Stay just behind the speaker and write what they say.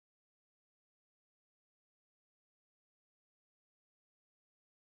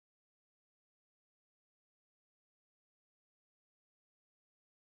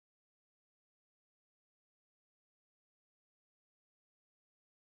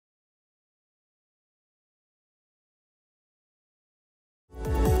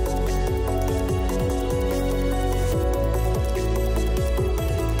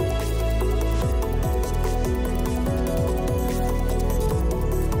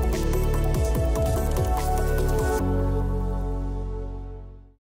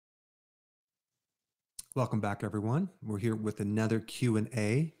Welcome back, everyone. We're here with another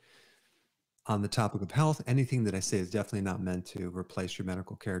Q&A on the topic of health. Anything that I say is definitely not meant to replace your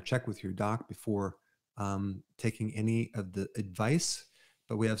medical care. Check with your doc before taking any of the advice.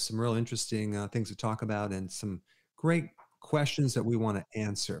 But we have some real interesting things to talk about and some great questions that we want to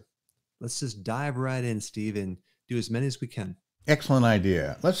answer. Let's just dive right in, Steve, and do as many as we can. Excellent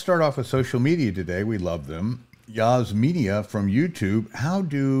idea. Let's start off with social media today. We love them. Yaz Media from YouTube. How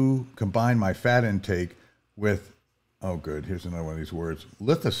do combine my fat intake with, oh good, here's another one of these words,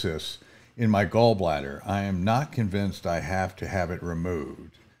 lithosis in my gallbladder? I am not convinced I have to have it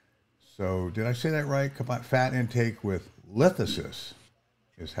removed. So did I say that right? Combine fat intake with lithosis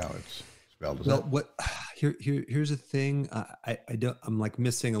is how it's spelled. Here's the thing. I'm like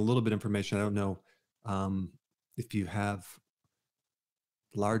missing a little bit of information. I don't know if you have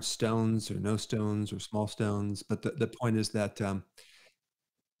large stones or no stones or small stones. But the point is that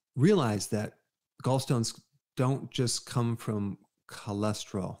realize that gallstones don't just come from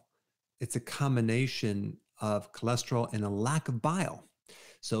cholesterol. It's a combination of cholesterol and a lack of bile.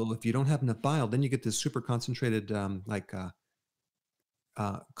 So if you don't have enough bile, then you get this super concentrated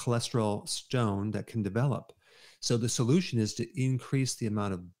cholesterol stone that can develop. So the solution is to increase the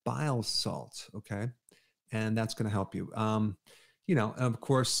amount of bile salt, okay? And that's going to help you. Of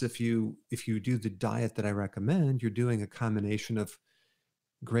course, if you do the diet that I recommend, you're doing a combination of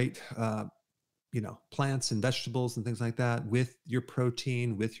great, plants and vegetables and things like that with your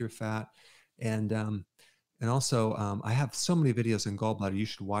protein, with your fat, and also I have so many videos on gallbladder. You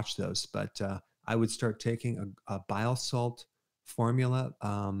should watch those. But I would start taking a bile salt formula,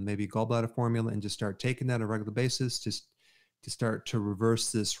 maybe gallbladder formula, and just start taking that on a regular basis, just to start to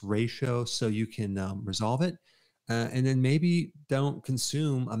reverse this ratio so you can resolve it. And then maybe don't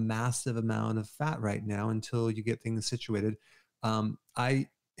consume a massive amount of fat right now until you get things situated. I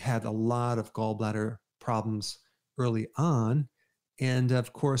had a lot of gallbladder problems early on. And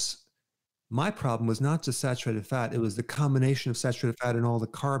of course, my problem was not just saturated fat. It was the combination of saturated fat and all the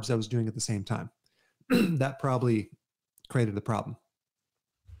carbs I was doing at the same time. That probably created the problem.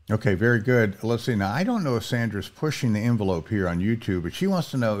 Okay, very good. Let's see. Now, I don't know if Sandra's pushing the envelope here on YouTube, but she wants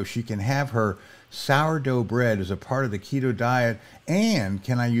to know if she can have her sourdough bread as a part of the keto diet, and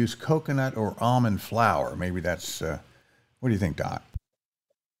can I use coconut or almond flour? Maybe that's, what do you think, Doc?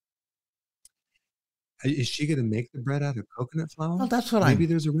 Is she going to make the bread out of coconut Well, flour? that's what Maybe I'm,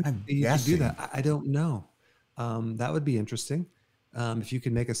 there's a I'm recipe you could do guessing. that. I don't know. That would be interesting. If you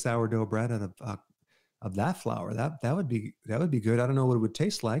could make a sourdough bread out of that flour, that would be good. I don't know what it would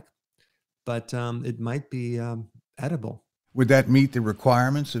taste like, but it might be edible. Would that meet the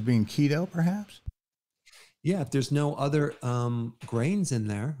requirements of being keto, perhaps? Yeah, if there's no other grains in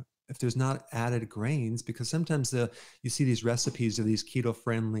there, if there's not added grains, because sometimes you see these recipes of these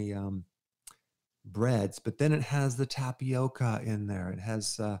keto-friendly breads, but then it has the tapioca in there. It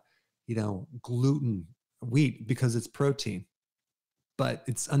has gluten, wheat, because it's protein, but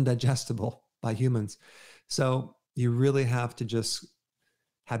it's undigestible by humans. So you really have to just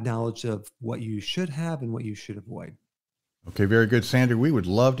have knowledge of what you should have and what you should avoid. Okay, very good, Sandra. We would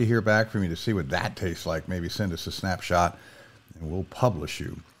love to hear back from you to see what that tastes like. Maybe send us a snapshot and we'll publish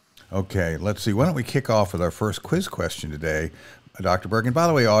you. Okay, let's see. Why don't we kick off with our first quiz question today, Dr. Berg? And by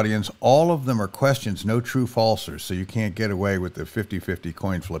the way, audience, all of them are questions, no true falsers, so you can't get away with the 50-50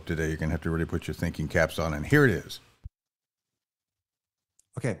 coin flip today. You're going to have to really put your thinking caps on, and here it is.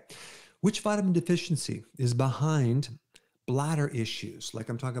 Okay. Which vitamin deficiency is behind bladder issues? Like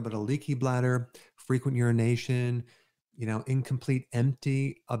I'm talking about a leaky bladder, frequent urination, incomplete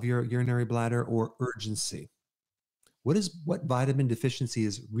empty of your urinary bladder, or urgency. What vitamin deficiency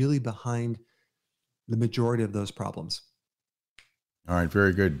is really behind the majority of those problems? All right,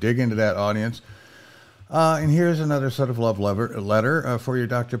 very good. Dig into that, audience. And here's another sort of love letter for you,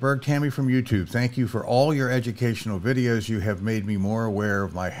 Dr. Berg. Tammy from YouTube, thank you for all your educational videos. You have made me more aware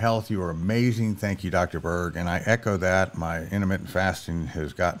of my health. You are amazing. Thank you, Dr. Berg. And I echo that. My intermittent fasting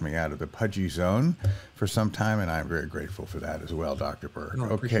has gotten me out of the pudgy zone for some time, and I'm very grateful for that as well, Dr. Berg.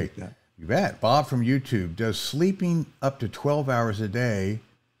 Oh, I appreciate that. You bet. Bob from YouTube, does sleeping up to 12 hours a day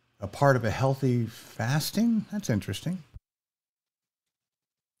a part of a healthy fasting? That's interesting.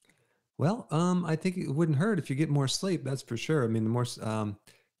 Well, I think it wouldn't hurt if you get more sleep. That's for sure. I mean, the more, I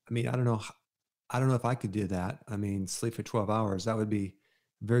don't know. I don't know if I could do that. I mean, sleep for 12 hours, that would be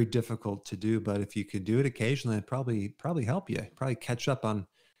very difficult to do. But if you could do it occasionally, it'd probably help you. Probably catch up on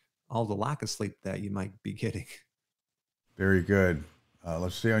all the lack of sleep that you might be getting. Very good.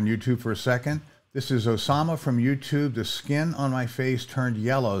 Let's stay on YouTube for a second. This is Osama from YouTube. The skin on my face turned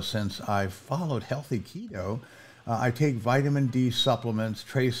yellow since I followed healthy keto. I take vitamin D supplements,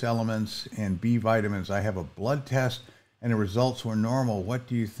 trace elements, and B vitamins. I have a blood test, and the results were normal. What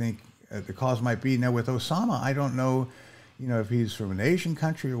do you think the cause might be? Now, with Osama, I don't know, if he's from an Asian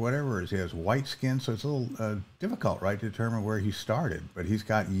country or whatever. He has white skin, so it's a little difficult, right, to determine where he started. But he's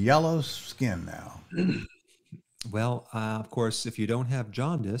got yellow skin now. Well, of course, if you don't have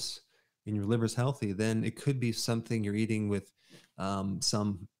jaundice and your liver's healthy, then it could be something you're eating with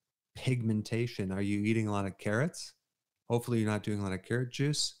some pigmentation. Are you eating a lot of carrots? Hopefully, you're not doing a lot of carrot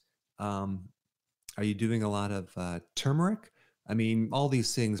juice. Um, are you doing a lot of turmeric? I mean, all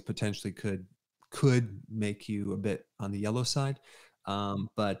these things potentially could make you a bit on the yellow side,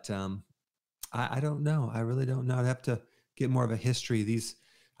 but I don't know. I really don't know. I'd have to get more of a history. These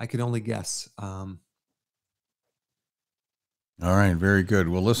I could only guess. All right, very good.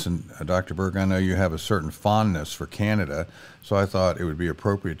 Well, listen, Dr. Berg, I know you have a certain fondness for Canada, so I thought it would be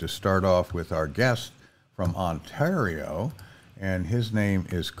appropriate to start off with our guest from Ontario, and his name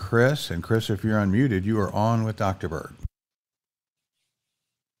is Chris. And Chris, if you're unmuted, you are on with Dr. Berg.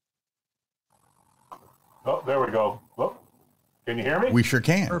 Oh, there we go. Oh, can you hear me? We sure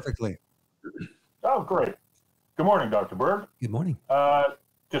can. Perfectly. Oh, great. Good morning, Dr. Berg. Good morning.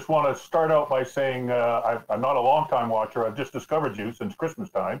 Just want to start out by saying I'm not a long-time watcher. I've just discovered you since Christmas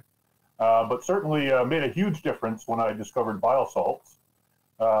time, but certainly made a huge difference when I discovered bile salts.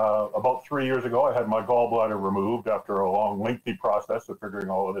 About 3 years ago, I had my gallbladder removed after a long, lengthy process of figuring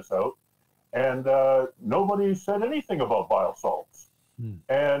all of this out. And nobody said anything about bile salts.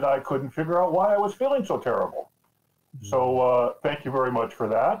 And I couldn't figure out why I was feeling so terrible. So thank you very much for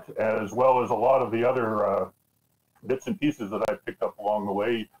that, as well as a lot of the other bits and pieces that I picked up along the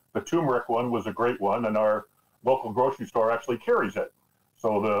way. The turmeric one was a great one, and our local grocery store actually carries it.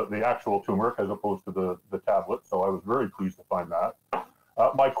 So the actual turmeric as opposed to the tablet. So I was very pleased to find that.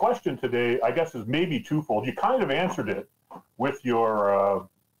 My question today, I guess, is maybe twofold. You kind of answered it with your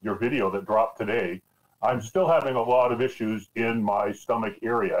video that dropped today. I'm still having a lot of issues in my stomach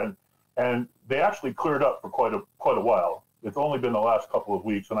area, and they actually cleared up for quite a while. It's only been the last couple of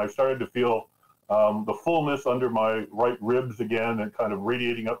weeks, and I started to feel the fullness under my right ribs again and kind of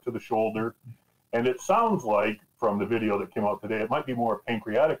radiating up to the shoulder. And it sounds like, from the video that came out today, it might be more a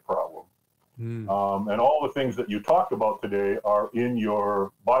pancreatic problem. And all the things that you talked about today are in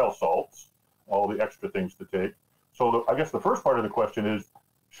your bile salts, all the extra things to take. So I guess the first part of the question is,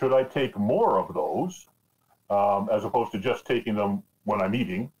 should I take more of those as opposed to just taking them when I'm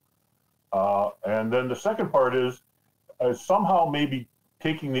eating? And then the second part is somehow maybe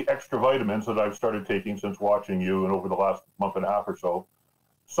taking the extra vitamins that I've started taking since watching you and over the last month and a half or so,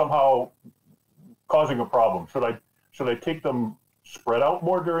 somehow causing a problem. Should I take them spread out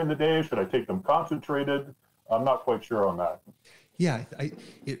more during the day? Should I take them concentrated? I'm not quite sure on that. Yeah,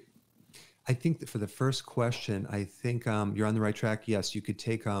 I think that for the first question, I think you're on the right track. Yes, you could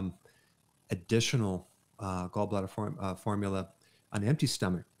take additional gallbladder formula on an empty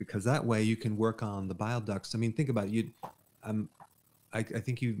stomach, because that way you can work on the bile ducts. I mean, think about it. I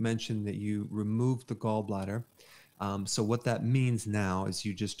think you mentioned that you removed the gallbladder. So what that means now is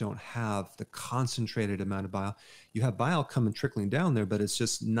you just don't have the concentrated amount of bile. You have bile coming trickling down there, but it's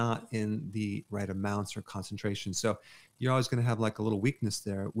just not in the right amounts or concentration. So you're always going to have like a little weakness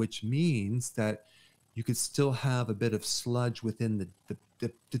there, which means that you could still have a bit of sludge within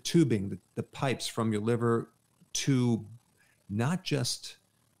the tubing, the pipes from your liver to not just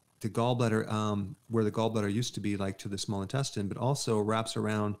the gallbladder, where the gallbladder used to be, like to the small intestine, but also wraps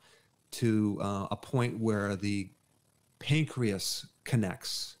around to a point where the pancreas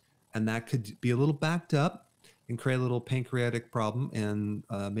connects, and that could be a little backed up and create a little pancreatic problem, and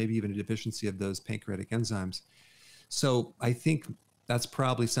maybe even a deficiency of those pancreatic enzymes. So I think that's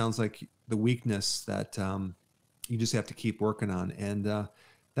probably sounds like the weakness that you just have to keep working on, and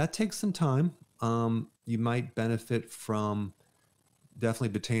that takes some time. You might benefit from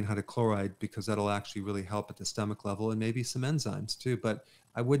definitely betaine hydrochloride, because that'll actually really help at the stomach level, and maybe some enzymes too. But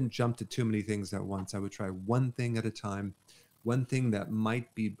I wouldn't jump to too many things at once. I would try one thing at a time. One thing that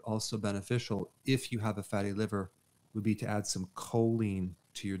might be also beneficial if you have a fatty liver would be to add some choline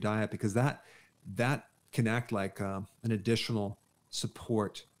to your diet, because that can act like an additional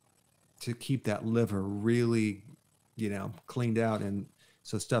support to keep that liver really, cleaned out, and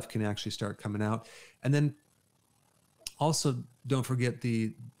so stuff can actually start coming out. And then also, don't forget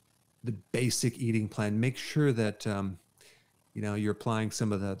the basic eating plan. Make sure that you're applying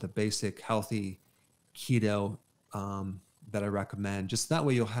some of the basic healthy keto that I recommend. Just that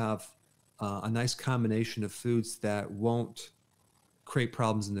way, you'll have a nice combination of foods that won't create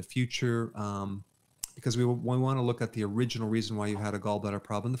problems in the future. Because we want to look at the original reason why you had a gallbladder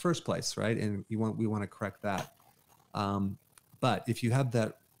problem in the first place, right? And we want to correct that. But if you have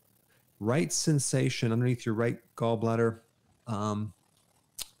that right sensation underneath your right gallbladder,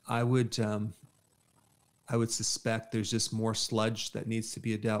 I would suspect there's just more sludge that needs to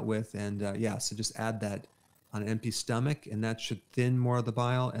be dealt with. And so just add that on an empty stomach, and that should thin more of the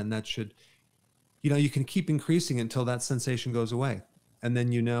bile, and that should, you can keep increasing until that sensation goes away. And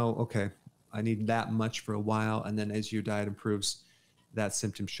then okay, I need that much for a while. And then as your diet improves, that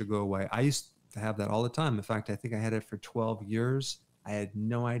symptom should go away. I used to have that all the time. In fact, I think I had it for 12 years. I had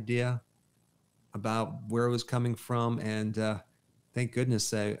no idea about where it was coming from. And thank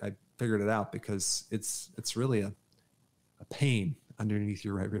goodness I figured it out, because it's really a pain underneath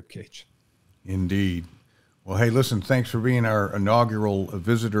your right rib cage. Indeed. Well, hey, listen, thanks for being our inaugural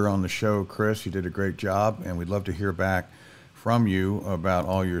visitor on the show, Chris. You did a great job, and we'd love to hear back from you about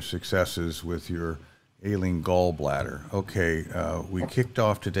all your successes with your ailing gallbladder. Okay, we kicked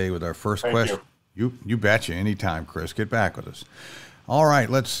off today with our first question. You betcha. Anytime, Chris. Get back with us. All right,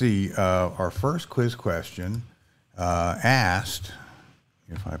 let's see. Our first quiz question asked,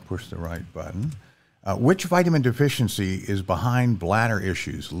 if I push the right button, which vitamin deficiency is behind bladder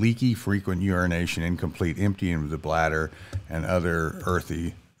issues, leaky, frequent urination, incomplete emptying of the bladder, and other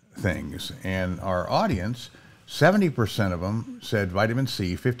earthy things? And our audience, 70% of them said vitamin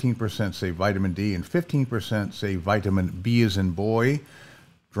C, 15% say vitamin D, and 15% say vitamin B as in boy.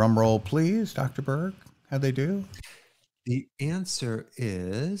 Drum roll, please, Dr. Berg. How'd they do? The answer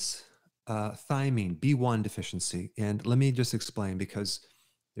is thiamine, B1 deficiency. And let me just explain, because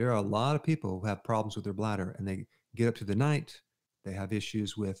there are a lot of people who have problems with their bladder, and they get up through the night, they have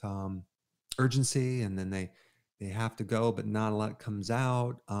issues with urgency, and then they have to go, but not a lot comes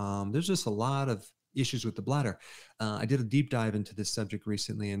out. There's just a lot of issues with the bladder. I did a deep dive into this subject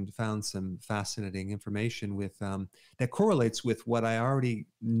recently and found some fascinating information with that correlates with what I already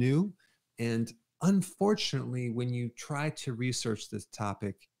knew. And unfortunately, when you try to research this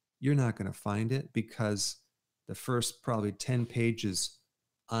topic, you're not going to find it, because the first probably 10 pages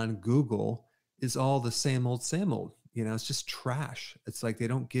on Google is all the same old, same old. It's just trash. It's like they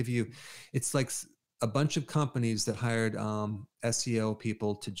don't give you, it's like a bunch of companies that hired SEO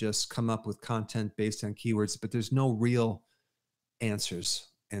people to just come up with content based on keywords, but there's no real answers.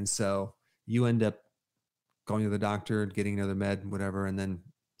 And so you end up going to the doctor, getting another med, whatever, and then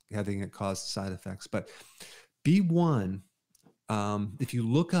having it cause side effects. But B1, if you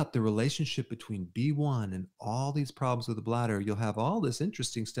look up the relationship between B1 and all these problems with the bladder, you'll have all this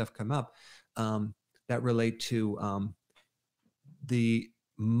interesting stuff come up that relate to the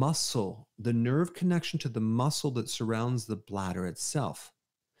muscle, the nerve connection to the muscle that surrounds the bladder itself.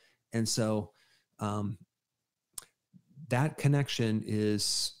 And so that connection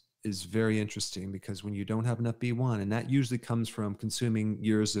is very interesting, because when you don't have enough B1, and that usually comes from consuming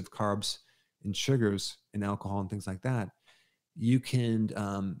years of carbs and sugars and alcohol and things like that, you can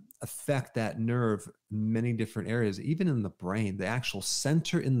affect that nerve in many different areas, even in the brain. The actual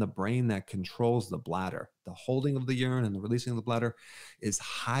center in the brain that controls the bladder, the holding of the urine and the releasing of the bladder, is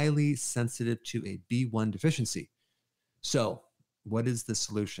highly sensitive to a B1 deficiency. So what is the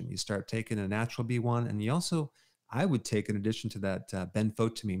solution? You start taking a natural B1, and you also, I would take, in addition to that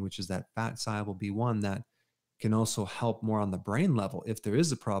benfotiamine, which is that fat soluble B1 that can also help more on the brain level if there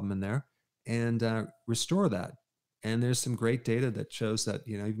is a problem in there, and restore that. And there's some great data that shows that,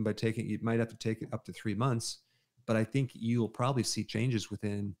 even by taking, you might have to take it up to 3 months, but I think you'll probably see changes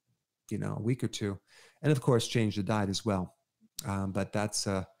within, a week or two. And of course, change the diet as well. But that's,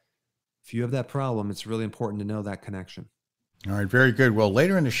 if you have that problem, it's really important to know that connection. All right, very good. Well,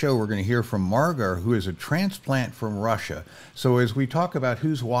 later in the show, we're going to hear from Margar, who is a transplant from Russia. So as we talk about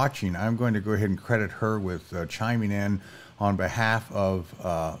who's watching, I'm going to go ahead and credit her with chiming in on behalf of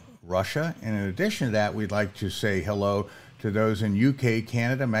Russia. And in addition to that, we'd like to say hello to those in UK,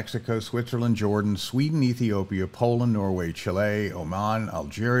 Canada, Mexico, Switzerland, Jordan, Sweden, Ethiopia, Poland, Norway, Chile, Oman,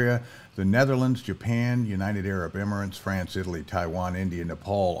 Algeria, the Netherlands, Japan, United Arab Emirates, France, Italy, Taiwan, India,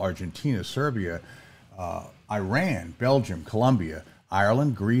 Nepal, Argentina, Serbia, Iran, Belgium, Colombia,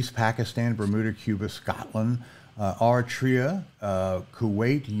 Ireland, Greece, Pakistan, Bermuda, Cuba, Scotland, Eritrea,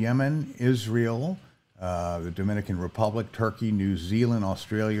 Kuwait, Yemen, Israel, the Dominican Republic, Turkey, New Zealand,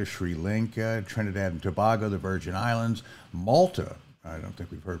 Australia, Sri Lanka, Trinidad and Tobago, the Virgin Islands, Malta, I don't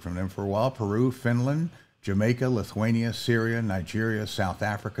think we've heard from them for a while, Peru, Finland, Jamaica, Lithuania, Syria, Nigeria, South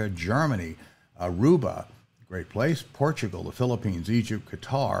Africa, Germany, Aruba, great place, Portugal, the Philippines, Egypt,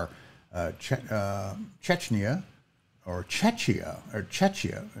 Qatar, Chechnya, or Czechia,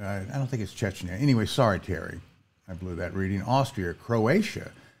 I don't think it's Chechnya. Anyway, sorry, Terry. I blew that reading. Austria,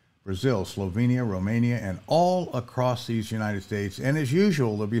 Croatia, Brazil, Slovenia, Romania, and all across these United States. And as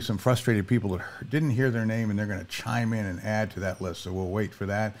usual, there'll be some frustrated people that didn't hear their name, and they're going to chime in and add to that list. So we'll wait for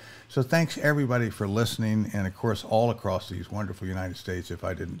that. So thanks everybody for listening. And of course, all across these wonderful United States, if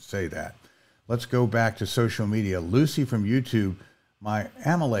I didn't say that. Let's go back to social media. Lucy from YouTube, my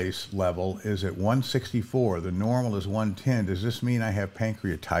amylase level is at 164. The normal is 110. Does this mean I have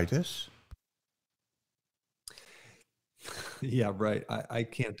pancreatitis? Yeah, right. I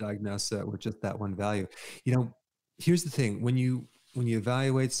can't diagnose that with just that one value. You know, here's the thing: when you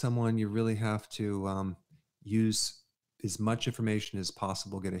evaluate someone, you really have to use as much information as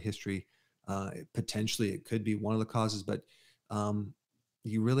possible. Get a history. Potentially, it could be one of the causes, but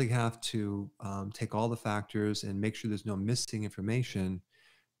you really have to take all the factors and make sure there's no missing information.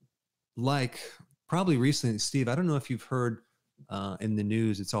 Like probably recently, Steve, I don't know if you've heard in the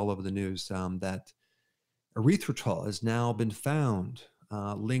news; it's all over the news that erythritol has now been found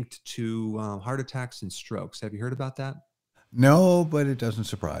linked to heart attacks and strokes. Have you heard about that? No, but it doesn't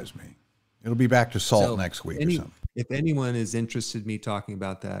surprise me. It'll be back to salt So next week or something. if anyone is interested in me talking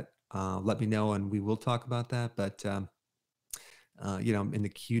about that, let me know and we will talk about that. But, you know, in the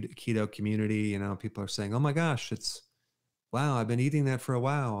keto community, you know, people are saying, oh my gosh, wow, I've been eating that for a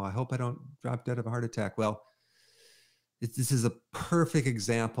while. I hope I don't drop dead of a heart attack. Well, this is a perfect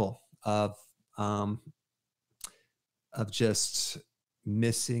example of just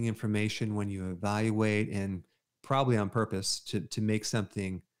missing information when you evaluate, and probably on purpose to make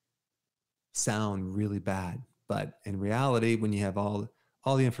something sound really bad. But in reality, when you have all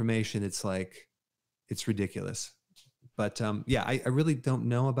the information, it's like, it's ridiculous. But yeah, I really don't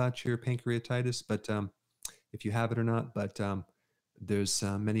know about your pancreatitis, but if you have it or not, but there's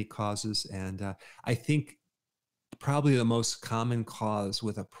many causes. And I think probably the most common cause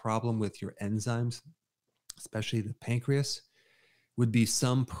with a problem with your enzymes, especially the pancreas, would be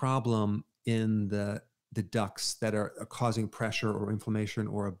some problem in the ducts that are causing pressure or inflammation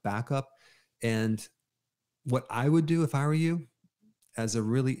or a backup. And what I would do if I were you, as a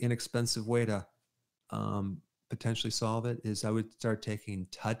really inexpensive way to potentially solve it, is I would start taking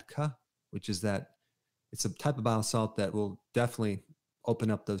TUDCA, which is it's a type of bile salt that will definitely open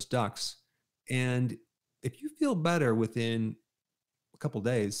up those ducts. And if you feel better within a couple of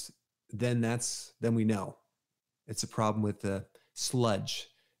days, then we know it's a problem with the sludge.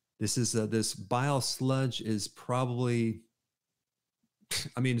 This bile sludge is probably,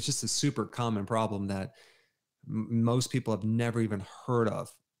 I mean, it's just a super common problem that most people have never even heard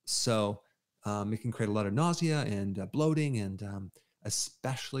of. So it can create a lot of nausea and bloating, and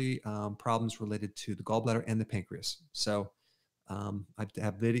especially problems related to the gallbladder and the pancreas. So I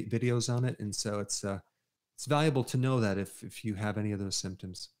have videos on it, and so it's valuable to know that if you have any of those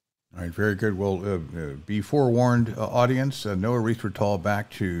symptoms. All right, very good. Well, be forewarned, audience. No erythritol, back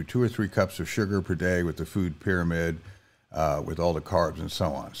to 2 or 3 cups of sugar per day with the food pyramid, with all the carbs and so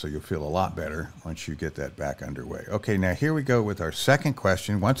on. So you'll feel a lot better once you get that back underway. Okay, now here we go with our second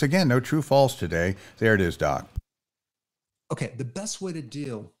question. Once again, no true false today. There it is, Doc. Okay, the best way to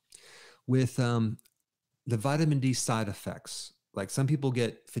deal with the vitamin D side effects, like some people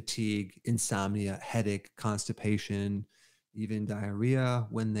get fatigue, insomnia, headache, constipation, even diarrhea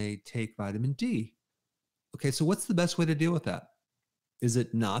when they take vitamin D. Okay, so what's the best way to deal with that? Is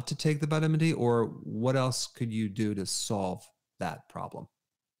it not to take the vitamin D, or what else could you do to solve that problem?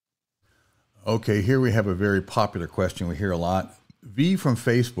 Okay, here we have a very popular question we hear a lot. V from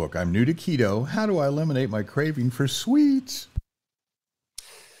Facebook, I'm new to keto. How do I eliminate my craving for sweets?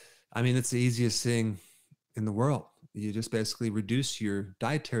 I mean, it's the easiest thing in the world. You just basically reduce your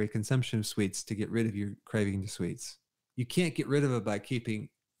dietary consumption of sweets to get rid of your craving to sweets. You can't get rid of it by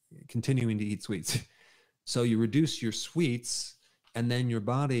continuing to eat sweets. So you reduce your sweets, and then your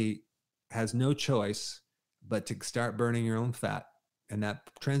body has no choice but to start burning your own fat. And that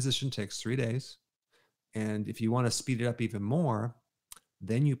transition takes 3 days. And if you want to speed it up even more,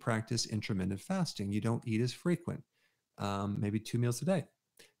 then you practice intermittent fasting. You don't eat as frequent, maybe 2 meals a day.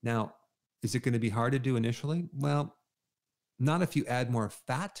 Now, is it going to be hard to do initially? Well, not if you add more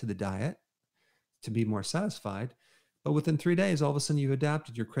fat to the diet to be more satisfied. But within 3 days, all of a sudden you've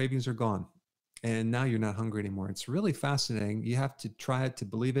adapted, your cravings are gone. And now you're not hungry anymore. It's really fascinating. You have to try it to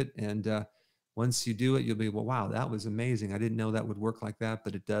believe it. And once you do it, you'll be, well, wow, that was amazing. I didn't know that would work like that,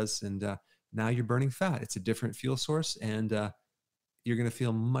 but it does. And now you're burning fat. It's a different fuel source, and you're going to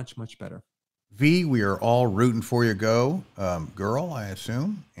feel much, much better. V, we are all rooting for you. Go, girl, I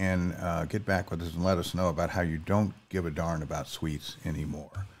assume, and get back with us and let us know about how you don't give a darn about sweets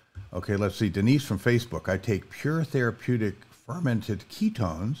anymore. Okay, let's see. Denise from Facebook. I take Pure Therapeutic fermented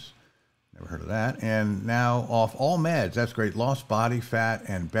ketones. Never heard of that. And now off all meds. That's great. Lost body fat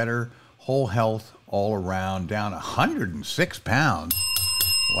and better whole health all around. Down 106 pounds.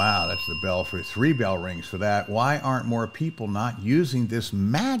 Wow, that's the bell for 3 bell rings for that. Why aren't more people not using this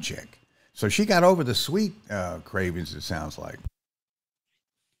magic? So she got over the sweet cravings, it sounds like.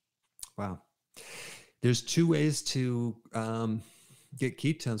 Wow. There's 2 ways to get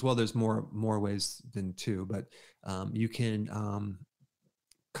ketones. Well, there's more ways than 2, but you can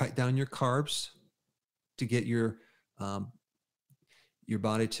cut down your carbs to get your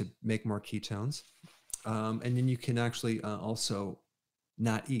body to make more ketones, and then you can actually also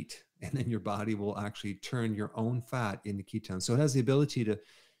not eat, and then your body will actually turn your own fat into ketones. So it has the ability to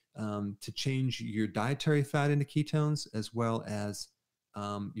change your dietary fat into ketones, as well as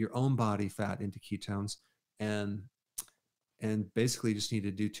your own body fat into ketones, and basically just need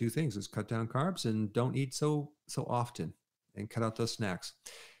to do 2 things: is cut down carbs and don't eat so often, and cut out those snacks.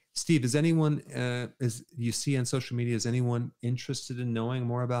 Steve, is anyone, as you see on social media, is anyone interested in knowing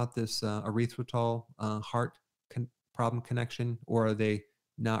more about this erythritol heart problem connection, or are they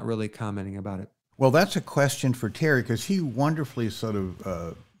not really commenting about it? Well, that's a question for Terry, because he wonderfully sort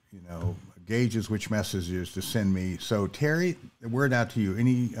of, gauges which messages to send me. So Terry, the word out to you.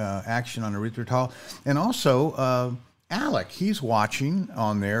 Any action on erythritol? And also, Alec, he's watching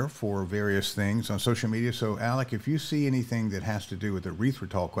on there for various things on social media. So Alec, if you see anything that has to do with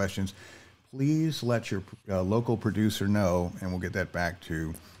erythritol questions, please let your local producer know, and we'll get that back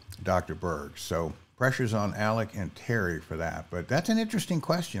to Dr. Berg. So pressure's on Alec and Terry for that. But that's an interesting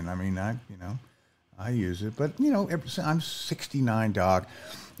question. I mean, I use it, but I'm 69, Doc,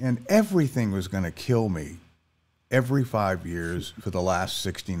 and everything was going to kill me every 5 years for the last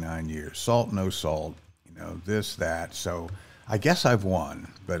 69 years. Salt, no salt, this, that. So I guess I've won,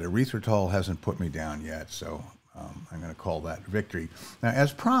 but erythritol hasn't put me down yet. So I'm going to call that victory. Now,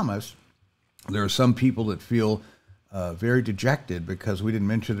 as promised, there are some people that feel very dejected because we didn't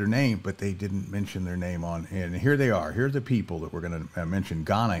mention their name, but they didn't mention their name on. And here they are. Here are the people that we're going to mention: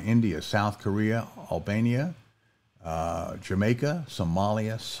 Ghana, India, South Korea, Albania, Jamaica,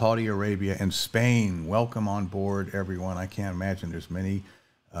 Somalia, Saudi Arabia, and Spain. Welcome on board, everyone. I can't imagine there's many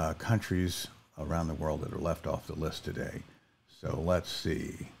countries around the world that are left off the list today. So let's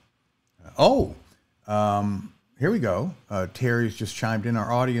see. Here we go. Terry's just chimed in.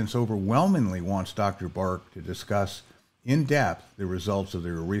 Our audience overwhelmingly wants Dr. Berg to discuss in depth the results of the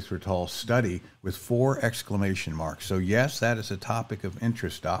erythritol study with 4 exclamation marks. So yes, that is a topic of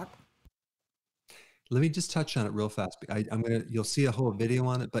interest, Doc. Let me just touch on it real fast. You'll see a whole video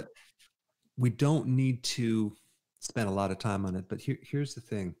on it, but we don't need to spend a lot of time on it. But here's the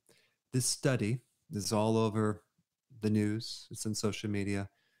thing. This study is all over the news. It's in social media.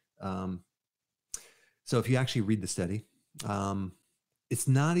 So if you actually read the study, it's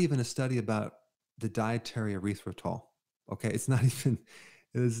not even a study about the dietary erythritol. Okay, it's not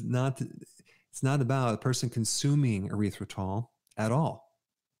about a person consuming erythritol at all.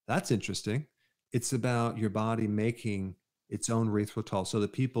 That's interesting. It's about your body making its own erythritol. So the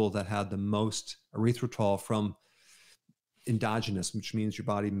people that had the most erythritol from endogenous, which means your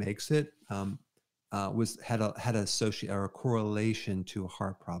body makes it, had a correlation to a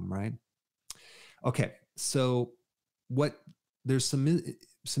heart problem, right? Okay, so there's some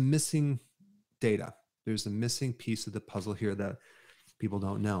missing data. There's a missing piece of the puzzle here that people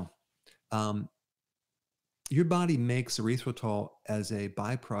don't know. Your body makes erythritol as a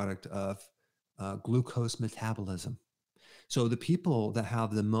byproduct of glucose metabolism. So the people that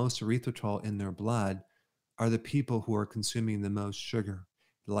have the most erythritol in their blood are the people who are consuming the most sugar,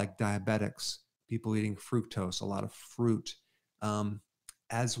 like diabetics, people eating fructose, a lot of fruit,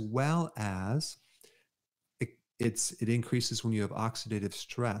 as well as it increases when you have oxidative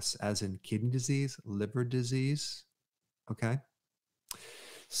stress, as in kidney disease, liver disease, okay?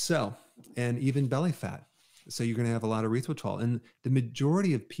 So, and even belly fat. So you're going to have a lot of erythritol. And the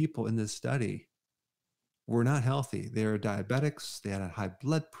majority of people in this study were not healthy. They were diabetics. They had a high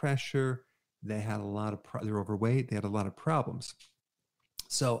blood pressure. They had a lot of, they're overweight. They had a lot of problems.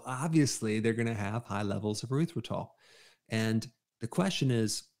 So obviously they're going to have high levels of erythritol. And the question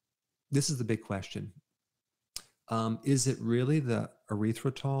is, this is the big question. Is it really the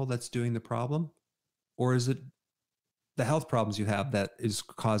erythritol that's doing the problem? Or is it the health problems you have that is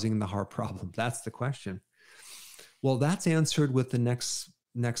causing the heart problem? That's the question. Well, that's answered with the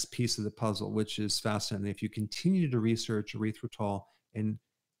next piece of the puzzle, which is fascinating. If you continue to research erythritol in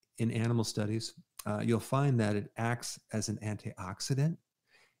animal studies, you'll find that it acts as an antioxidant.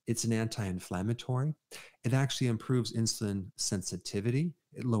 It's an anti-inflammatory. It actually improves insulin sensitivity.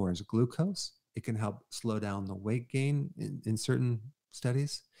 It lowers glucose. It can help slow down the weight gain in certain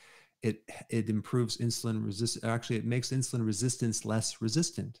studies. it improves insulin resistance. Actually, it makes insulin resistance less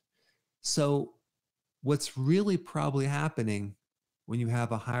resistant. So what's really probably happening when you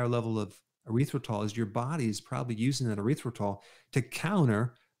have a higher level of erythritol is your body is probably using that erythritol to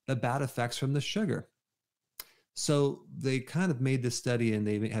counter the bad effects from the sugar. So they kind of made this study, and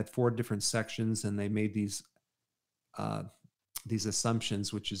they had 4 different sections, and they made these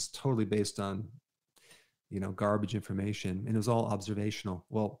assumptions, which is totally based on, garbage information, and it was all observational.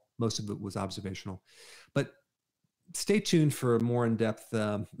 Well, most of it was observational, but stay tuned for a more in-depth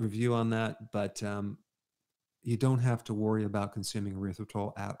review on that. But you don't have to worry about consuming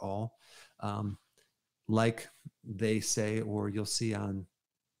erythritol at all. Like they say, or you'll see on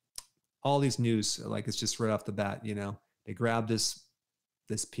all these news, like it's just right off the bat, they grab this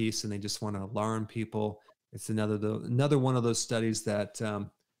piece and they just want to alarm people. It's another one of those studies that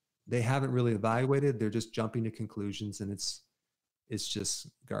they haven't really evaluated. They're just jumping to conclusions, and it's just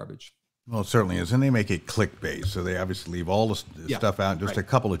garbage. Well, it certainly is. And they make it clickbait. So they obviously leave all the stuff out, just a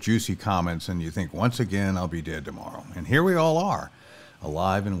couple of juicy comments, and you think, once again, I'll be dead tomorrow. And here we all are,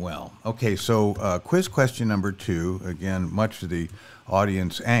 alive and well. Okay, so quiz question number 2, again, much to the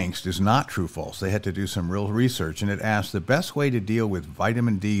audience angst, is not true false. They had to do some real research, and it asked the best way to deal with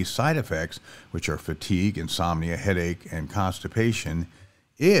vitamin D side effects, which are fatigue, insomnia, headache, and constipation,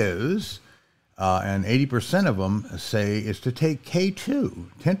 is, and 80% of them say is to take K2.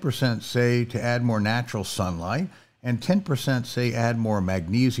 10% say to add more natural sunlight, and 10% say add more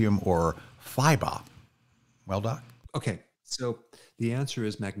magnesium or fiber. Well, Doc? Okay, so the answer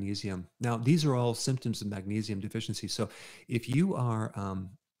is magnesium. Now, these are all symptoms of magnesium deficiency. So if you are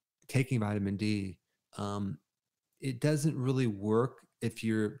taking vitamin D, it doesn't really work if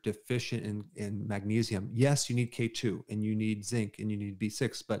you're deficient in magnesium. Yes, you need K2, and you need zinc, and you need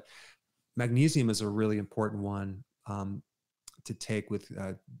B6, but magnesium is a really important one to take with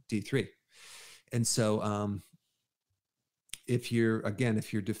D3. And so if you're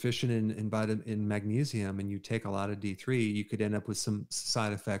deficient in magnesium and you take a lot of D3, you could end up with some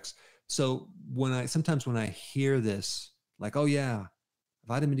side effects. So sometimes when I hear this, like, oh yeah,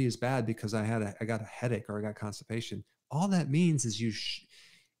 vitamin D is bad because I got a headache or I got constipation, all that means is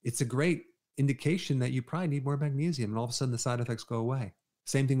it's a great indication that you probably need more magnesium, and all of a sudden the side effects go away.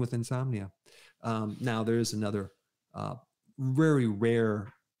 Same thing with insomnia. Now there is another very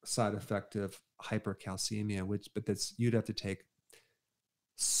rare side effect of hypercalcemia, but you'd have to take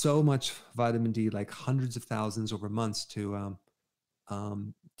so much vitamin D, like hundreds of thousands over months, to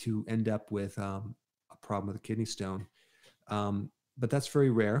end up with a problem with a kidney stone. But that's very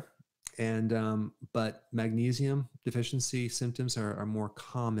rare. And but magnesium deficiency symptoms are more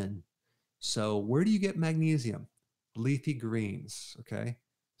common. So where do you get magnesium? Leafy greens. Okay.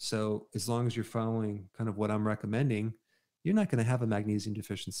 So as long as you're following kind of what I'm recommending, you're not going to have a magnesium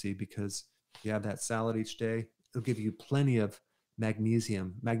deficiency, because you have that salad each day. It'll give you plenty of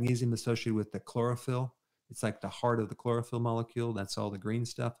magnesium. Magnesium associated with the chlorophyll. It's like the heart of the chlorophyll molecule. That's all the green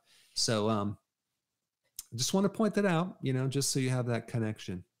stuff. So I just want to point that out, just so you have that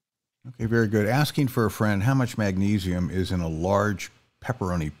connection. Okay, very good. Asking for a friend, how much magnesium is in a large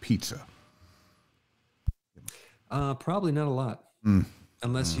pepperoni pizza? Probably not a lot,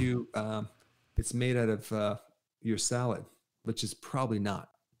 unless it's made out of your salad, which is probably not.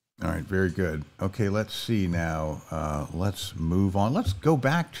 All right, very good. Okay, let's see now. Let's move on. Let's go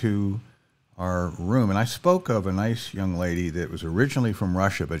back to our room. And I spoke of a nice young lady that was originally from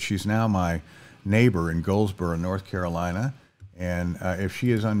Russia, but she's now my neighbor in Goldsboro, North Carolina. And if she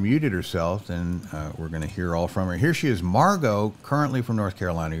has unmuted herself, then we're going to hear all from her. Here she is, Margot, currently from North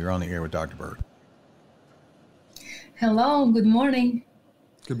Carolina. You're on the air with Dr. Berg. Hello, good morning.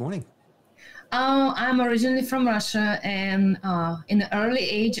 Good morning. I'm originally from Russia, and in an early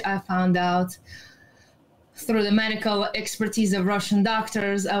age, I found out through the medical expertise of Russian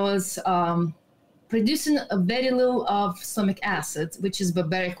doctors, I was producing a very little of stomach acid, which is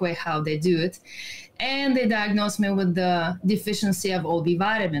barbaric way how they do it. And they diagnosed me with the deficiency of all the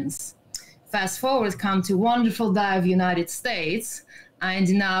vitamins. Fast forward, come to wonderful dive United States. I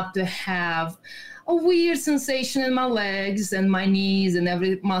ended up to have a weird sensation in my legs and my knees, and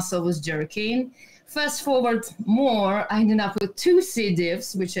every muscle was jerking. Fast forward more, I ended up with 2 C.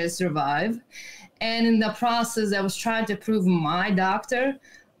 diffs, which I survived. And in the process, I was trying to prove my doctor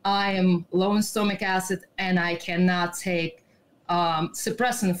I am low in stomach acid and I cannot take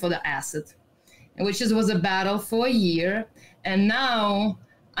suppressant for the acid, which was a battle for a year. And now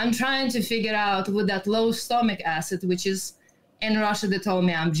I'm trying to figure out with that low stomach acid, which is in Russia, they told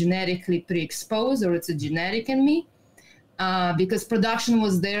me I'm genetically pre-exposed, or it's a genetic in me, because production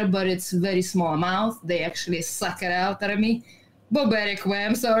was there, but it's very small amount. They actually suck it out of me. barbaric way,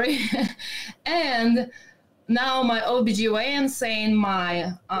 I'm sorry. And now my OBGYN saying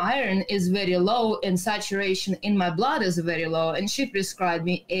my iron is very low and saturation in my blood is very low, and she prescribed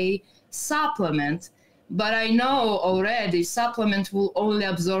me a supplement. But I know already supplement will only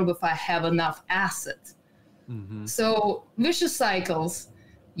absorb if I have enough acid. Mm-hmm. So vicious cycles.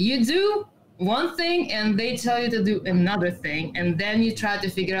 You do one thing and they tell you to do another thing, and then you try to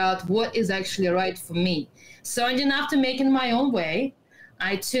figure out what is actually right for me. So I didn't have to make it my own way.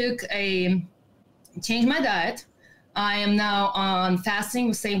 I changed my diet. I am now on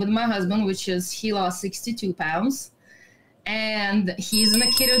fasting, same with my husband, which is he lost 62 pounds. And he's on a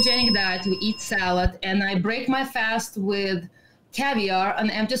ketogenic diet. We eat salad, and I break my fast with caviar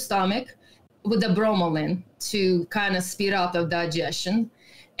on empty stomach with the bromelain to kind of speed up the digestion.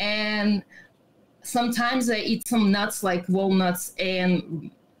 And sometimes I eat some nuts like walnuts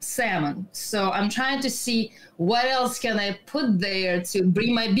and salmon. So I'm trying to see what else can I put there to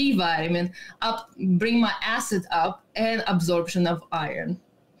bring my B vitamin up, bring my acid up, and absorption of iron.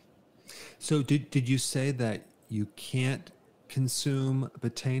 So did you say that you can't consume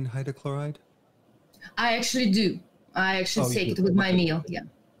betaine hydrochloride? I actually do. I actually take it with my meal. Yeah.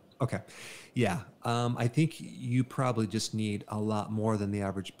 Okay. Yeah. I think you probably just need a lot more than the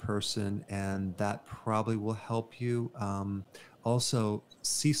average person, and that probably will help you. Also,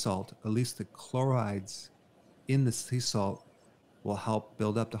 sea salt, at least the chlorides in the sea salt, will help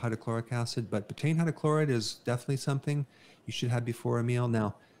build up the hydrochloric acid. But betaine hydrochloride is definitely something you should have before a meal.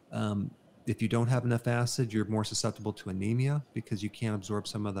 Now, if you don't have enough acid, you're more susceptible to anemia because you can't absorb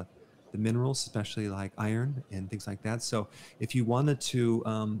some of the minerals, especially like iron and things like that. So if you wanted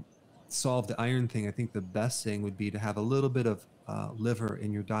to solve the iron thing, I think the best thing would be to have a little bit of liver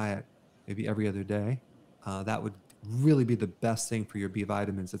in your diet, maybe every other day. That would really be the best thing for your B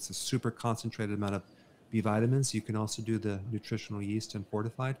vitamins. It's a super concentrated amount of B vitamins. You can also do the nutritional yeast and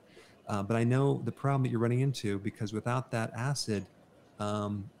fortified. But I know the problem that you're running into, because without that acid,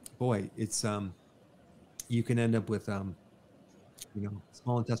 boy, it's you can end up with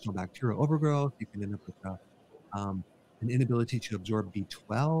small intestinal bacterial overgrowth. You can end up with an inability to absorb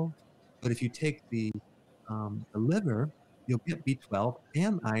B12. But if you take the liver, you'll get B12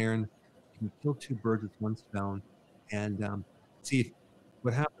 and iron. You can kill two birds with one stone. And see,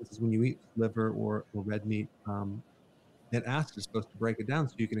 what happens is when you eat liver or red meat, that acid is supposed to break it down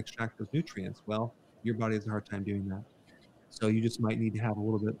so you can extract those nutrients. Well, your body has a hard time doing that. So you just might need to have a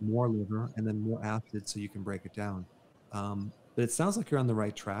little bit more liver and then more acid so you can break it down. But it sounds like you're on the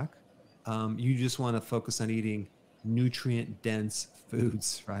right track. You just want to focus on eating nutrient-dense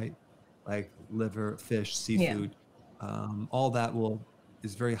foods, right? Like liver, fish, seafood. All that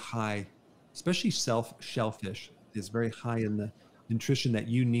is very high, especially shellfish is very high in the nutrition that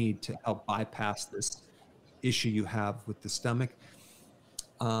you need to help bypass this issue you have with the stomach.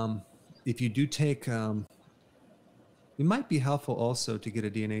 If you do take it might be helpful also to get a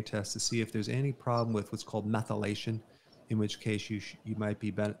DNA test to see if there's any problem with what's called methylation, in which case you might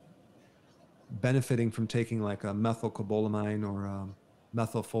be benefiting from taking like a methylcobalamin or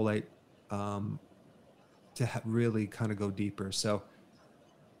methylfolate to really kind of go deeper. So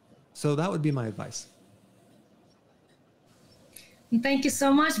that would be my advice. Thank you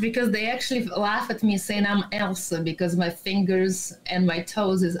so much, because they actually laugh at me saying I'm Elsa because my fingers and my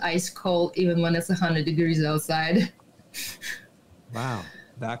toes is ice cold even when it's 100 degrees outside. Wow,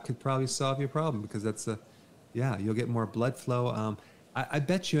 that could probably solve your problem, because that's you'll get more blood flow. I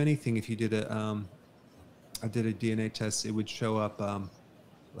bet you anything if you did I did a DNA test, it would show up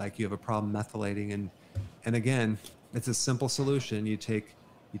like you have a problem methylating, and again, it's a simple solution. You take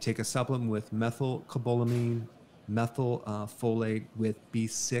a supplement with methylcobalamin, methylfolate with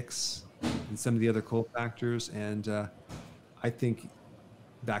B6 and some of the other cofactors, and I think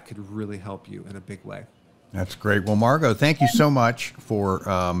that could really help you in a big way. That's great. Well, Margot, thank you so much for.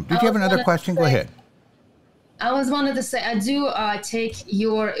 Did you have another question? Go ahead. I wanted to say I do take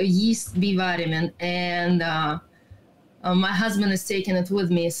your yeast B vitamin, and my husband is taking it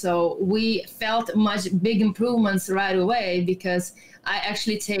with me. So we felt much big improvements right away, because I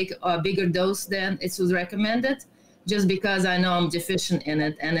actually take a bigger dose than it was recommended, just because I know I'm deficient in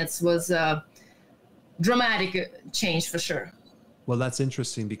it, and it was a dramatic change for sure. Well, that's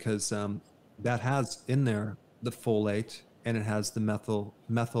interesting, because that has in there the folate, and it has the methyl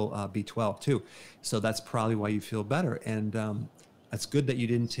B12 too. So that's probably why you feel better. And it's good that you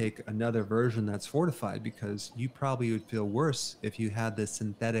didn't take another version that's fortified, because you probably would feel worse if you had the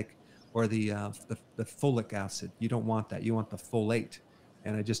synthetic or the folic acid. You don't want that. You want the folate.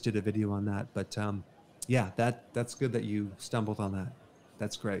 And I just did a video on that. But yeah, that's good that you stumbled on that.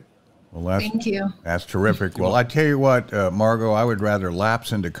 That's great. Well, Thank you. that's terrific. Well, I tell you what, Margot, I would rather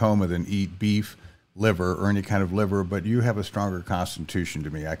lapse into coma than eat beef liver or any kind of liver, but you have a stronger constitution to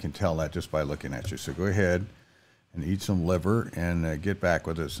me. I can tell that just by looking at you. So go ahead and eat some liver and get back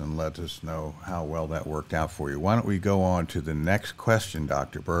with us and let us know how well that worked out for you. Why don't we go on to the next question,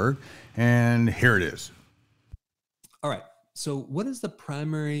 Dr. Berg? And here it is. All right. So what is the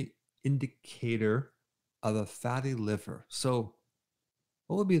primary indicator of a fatty liver? So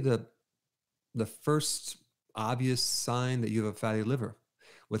what would be the first obvious sign that you have a fatty liver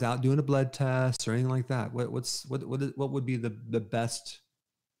without doing a blood test or anything like that? What would be the best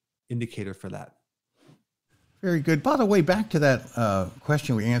indicator for that? Very good. By the way, back to that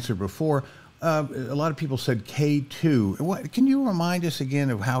question we answered before, a lot of people said K2. Can you remind us again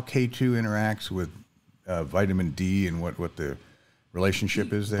of how K2 interacts with vitamin D and what the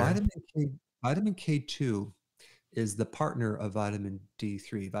relationship is there? Vitamin K2 is the partner of vitamin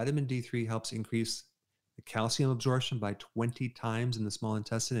D3. Vitamin D3 helps increase the calcium absorption by 20 times in the small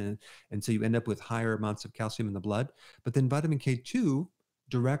intestine. And so you end up with higher amounts of calcium in the blood. But then vitamin K2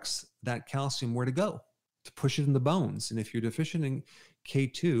 directs that calcium where to go, to push it in the bones. And if you're deficient in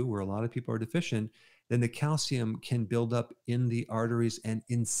K2, where a lot of people are deficient, then the calcium can build up in the arteries and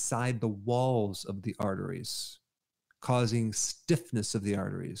inside the walls of the arteries, causing stiffness of the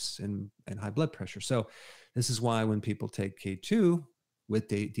arteries and high blood pressure. So this is why when people take K2 with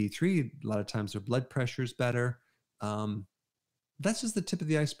D3, a lot of times their blood pressure is better. That's just the tip of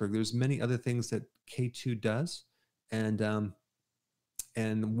the iceberg. There's many other things that K2 does. And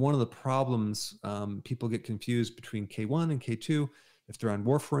one of the problems, people get confused between K1 and K2 if they're on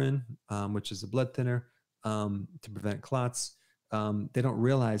warfarin, which is a blood thinner to prevent clots. They don't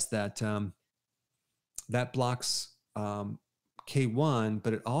realize that that blocks K1,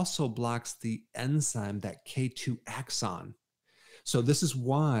 but it also blocks the enzyme that K2 acts on. So this is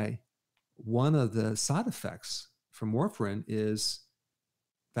why one of the side effects from warfarin is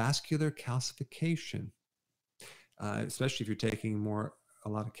vascular calcification, especially if you're taking a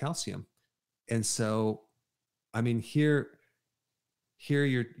lot of calcium. And so, I mean, here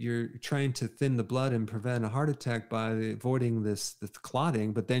you're trying to thin the blood and prevent a heart attack by avoiding this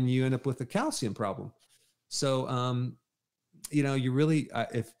clotting, but then you end up with a calcium problem. So, you really,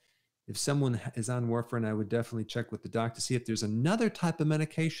 if someone is on warfarin, I would definitely check with the doctor to see if there's another type of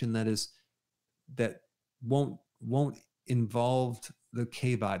medication that won't involve the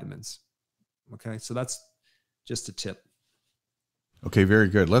K vitamins. Okay, so that's just a tip. Okay, very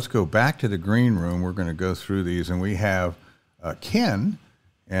good. Let's go back to the green room. We're going to go through these, and we have Ken,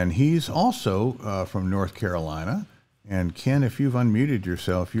 and he's also from North Carolina. And Ken, if you've unmuted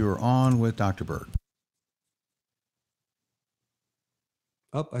yourself, you are on with Dr. Berg.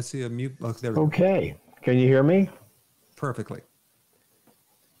 Oh, I see a mute. Oh, there we go. Okay. Can you hear me? Perfectly.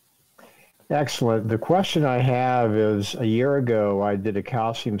 Excellent. The question I have is, a year ago, I did a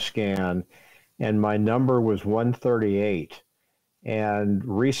calcium scan and my number was 138. And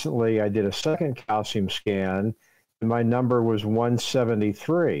recently I did a second calcium scan and my number was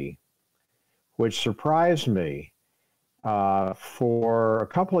 173, which surprised me. For a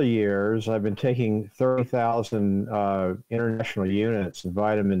couple of years, I've been taking 30,000 international units of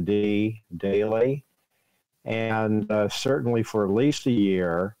vitamin D daily. And certainly for at least a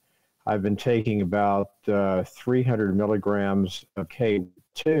year, I've been taking about 300 milligrams of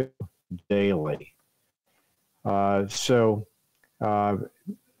K2 daily. So the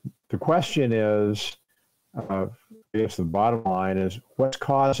question is, I guess the bottom line is, what's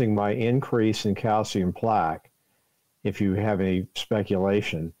causing my increase in calcium plaque? If you have any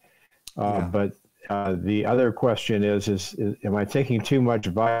speculation. But the other question is am I taking too much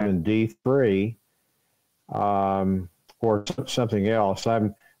vitamin D3 or something else?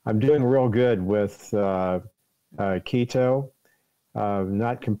 I'm doing real good with keto,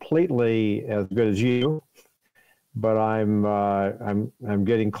 not completely as good as you, but I'm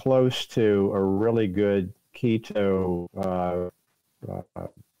getting close to a really good keto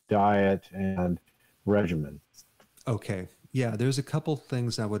diet and regimen. Okay. Yeah, there's a couple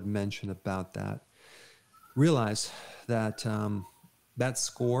things I would mention about that. Realize that that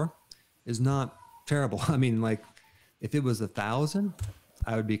score is not terrible. I mean, like, if it was 1,000,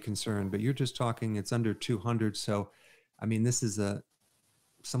 I would be concerned, but you're just talking, it's under 200. So, I mean, this is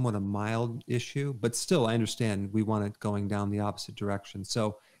somewhat a mild issue, but still, I understand we want it going down the opposite direction.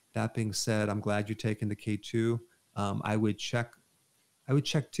 So that being said, I'm glad you're taking the K2. I would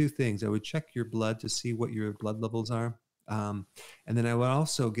check two things. I would check your blood to see what your blood levels are. And then I would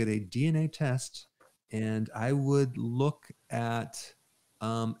also get a DNA test, and I would look at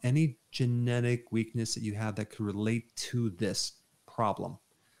any genetic weakness that you have that could relate to this problem.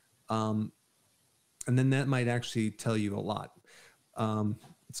 And then that might actually tell you a lot.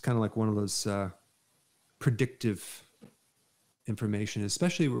 It's kind of like one of those predictive information,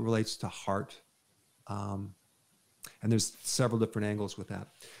 especially what relates to heart. And there's several different angles with that.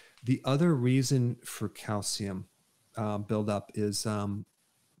 The other reason for calcium buildup is the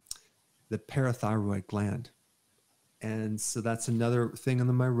parathyroid gland. And so that's another thing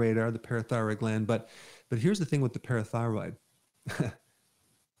on my radar, the parathyroid gland. But here's the thing with the parathyroid.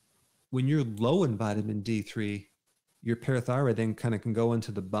 When you're low in vitamin D3, your parathyroid then kind of can go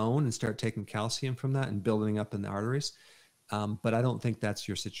into the bone and start taking calcium from that and building up in the arteries. But I don't think that's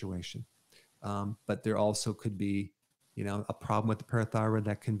your situation. But there also could be, a problem with the parathyroid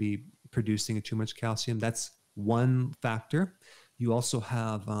that can be producing too much calcium. That's one factor. You also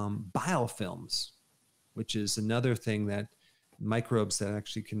have biofilms, which is another thing, that microbes that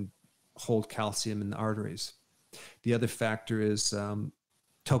actually can hold calcium in the arteries. The other factor is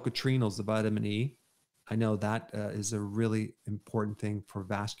tocotrienols, the vitamin E. I know that is a really important thing for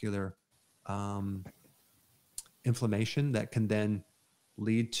vascular inflammation that can then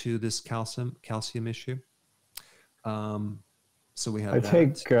lead to this calcium issue. So we have. I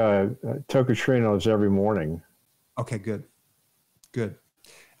take tocotrienols every morning. Okay, good.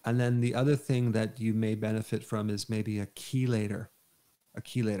 And then the other thing that you may benefit from is maybe a chelator.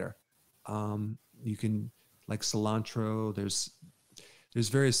 You can, like cilantro. There's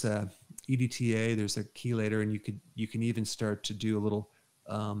various EDTA. There's a chelator, and you can even start to do a little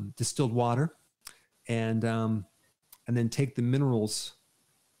distilled water, and then take the minerals,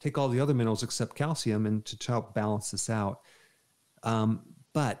 take all the other minerals except calcium, and to help balance this out.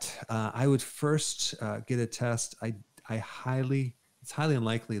 But I would first get a test. It's highly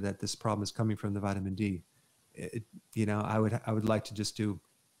unlikely that this problem is coming from the vitamin D. I would like to just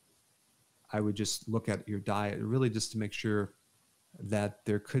I would just look at your diet, really, just to make sure that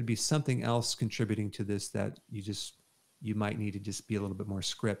there could be something else contributing to this, that you might need to just be a little bit more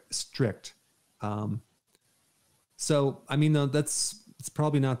strict. So, I mean, it's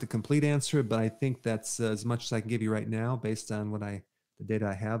probably not the complete answer, but I think that's as much as I can give you right now based on the data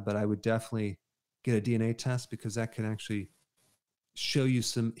I have. But I would definitely get a DNA test, because that can actually show you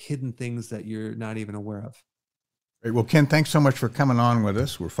some hidden things that you're not even aware of. Great. Well, Ken, thanks so much for coming on with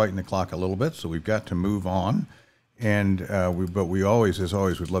us. We're fighting the clock a little bit, so we've got to move on. And we always, as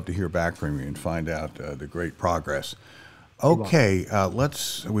always, would love to hear back from you and find out the great progress. Okay,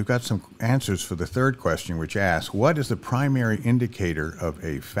 we've got some answers for the third question, which asks, what is the primary indicator of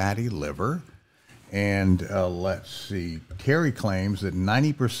a fatty liver? And let's see, Terry claims that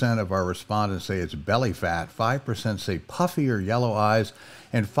 90% of our respondents say it's belly fat, 5% say puffy or yellow eyes,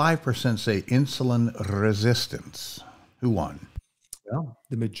 and 5% say insulin resistance. Who won? Well,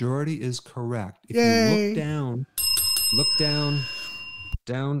 the majority is correct. If Yay. you look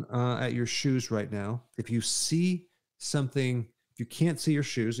down at your shoes right now, if you see something, if you can't see your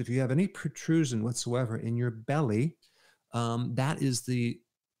shoes, if you have any protrusion whatsoever in your belly, that is the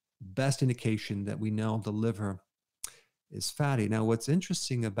best indication that we know the liver is fatty. Now, what's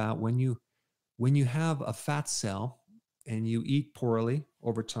interesting about when you have a fat cell and you eat poorly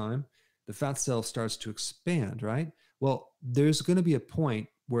over time, the fat cell starts to expand, right? Well, there's going to be a point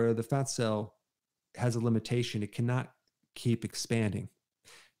where the fat cell has a limitation. It cannot keep expanding.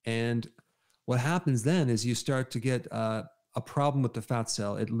 And what happens then is you start to get a problem with the fat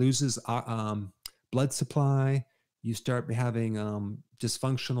cell. It loses blood supply. You start having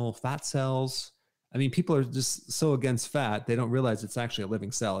dysfunctional fat cells. I mean, people are just so against fat, they don't realize it's actually a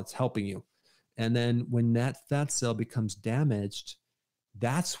living cell. It's helping you. And then when that fat cell becomes damaged,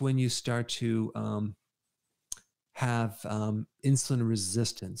 that's when you start to have insulin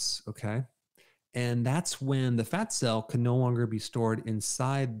resistance, okay? And that's when the fat cell can no longer be stored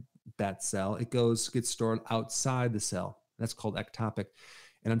inside that cell. It gets stored outside the cell. That's called ectopic.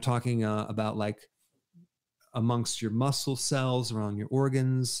 And I'm talking about like amongst your muscle cells, around your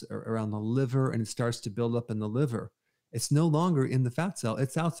organs, or around the liver, and it starts to build up in the liver. It's no longer in the fat cell.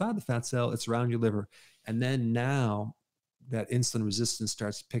 It's outside the fat cell. It's around your liver. And then now that insulin resistance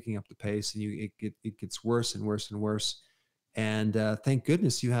starts picking up the pace, and it gets worse and worse and worse. And thank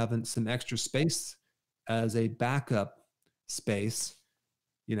goodness you have some extra space as a backup space.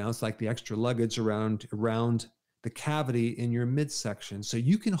 It's like the extra luggage around the cavity in your midsection. So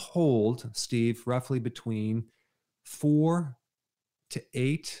you can hold, Steve, roughly between 4 to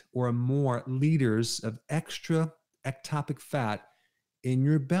 8 or more liters of extra ectopic fat in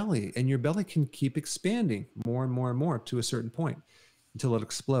your belly. And your belly can keep expanding more and more and more to a certain point until it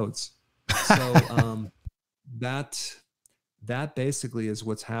explodes. So that basically is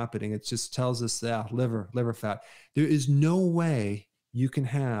what's happening. It just tells us that liver fat. There is no way you can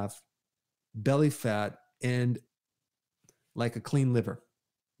have belly fat and like a clean liver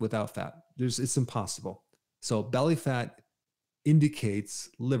without fat. It's impossible. So belly fat indicates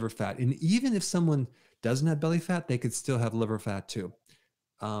liver fat. And even if someone doesn't have belly fat, they could still have liver fat too.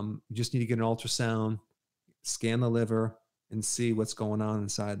 You just need to get an ultrasound, scan the liver, and see what's going on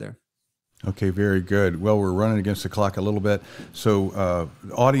inside there. Okay, very good. Well, we're running against the clock a little bit. So,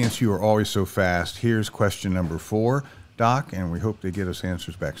 audience, you are always so fast. Here's question number 4, Doc, and we hope they get us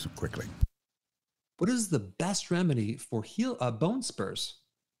answers back so quickly. What is the best remedy for bone spurs?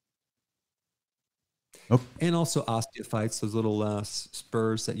 Oh. And also osteophytes, those little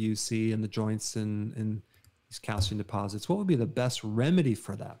spurs that you see in the joints and these calcium deposits. What would be the best remedy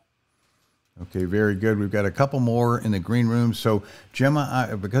for that? Okay, very good. We've got a couple more in the green room. So,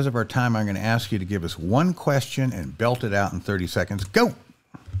 Gemma, because of our time, I'm going to ask you to give us one question and belt it out in 30 seconds. Go.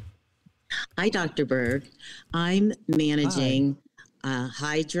 Hi, Dr. Berg. I'm managing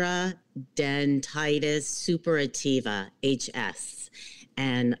hydradenitis suppurativa, HS,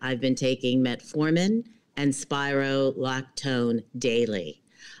 and I've been taking metformin and spirolactone daily.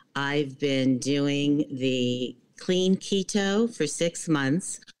 I've been doing the clean keto for 6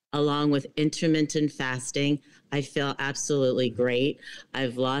 months, along with intermittent fasting. I feel absolutely great.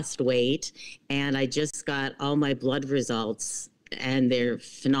 I've lost weight, and I just got all my blood results, and they're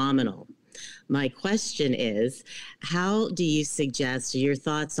phenomenal. My question is, how do you suggest your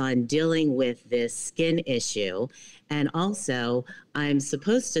thoughts on dealing with this skin issue? And also, I'm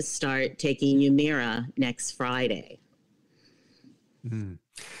supposed to start taking Humira next Friday.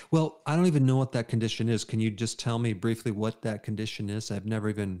 Well, I don't even know what that condition is. Can you just tell me briefly what that condition is? I've never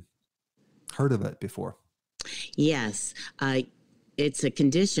even heard of it before. Yes. It's a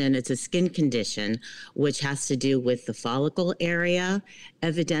condition, it's a skin condition, which has to do with the follicle area.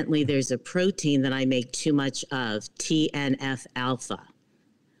 Evidently, there's a protein that I make too much of, TNF alpha.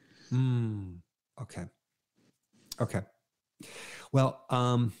 Okay.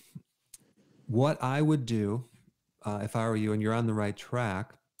 Well, what I would do if I were you, and you're on the right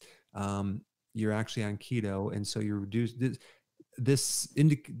track, you're actually on keto, and so you're reduced.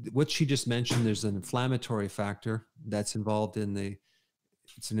 What she just mentioned, there's an inflammatory factor that's involved in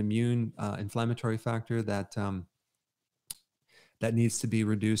it's an immune inflammatory factor that needs to be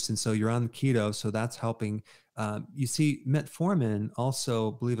reduced. And so you're on the keto, so that's helping. You see, metformin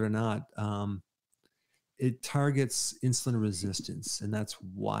also, believe it or not, it targets insulin resistance, and that's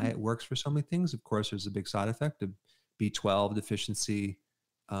why it works for so many things. Of course, there's a big side effect of B12 deficiency,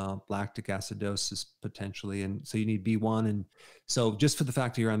 lactic acidosis potentially, and so you need B1. And so just for the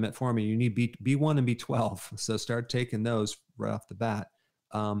fact that you're on metformin, you need B1 and B12. So start taking those right off the bat.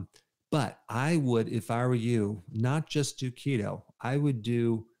 But I would, if I were you, not just do keto. I would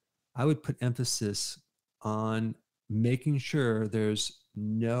put emphasis on making sure there's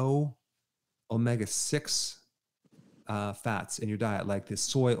no omega-6 fats in your diet, like the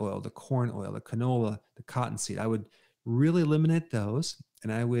soy oil, the corn oil, the canola, the cottonseed. I would really eliminate those,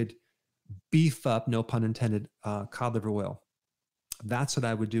 and I would beef up, no pun intended, cod liver oil. That's what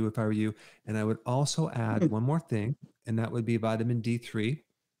I would do if I were you. And I would also add one more thing, and that would be vitamin D3,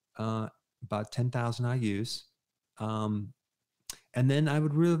 about 10,000 IUs. And then I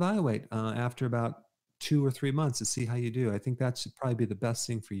would reevaluate after about 2 or 3 months to see how you do. I think that should probably be the best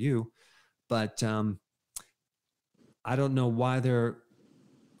thing for you. But I don't know why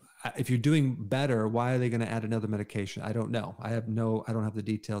if you're doing better, why are they going to add another medication? I don't know. I don't have the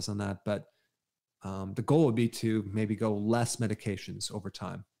details on that, but the goal would be to maybe go less medications over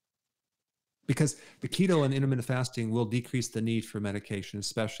time, because the keto and intermittent fasting will decrease the need for medication,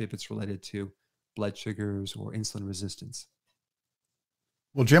 especially if it's related to blood sugars or insulin resistance.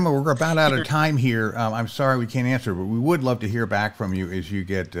 Well, Gemma, we're about out of time here. I'm sorry we can't answer, but we would love to hear back from you as you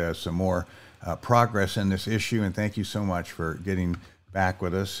get some more progress in this issue. And thank you so much for getting back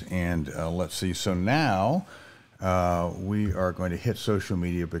with us. And let's see. So now we are going to hit social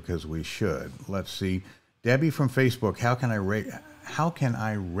media because we should. Let's see. Debbie from Facebook, how can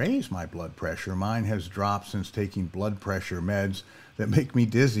I raise my blood pressure? Mine has dropped since taking blood pressure meds that make me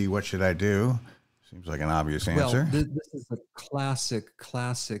dizzy. What should I do? Seems like an obvious answer. Well, this is a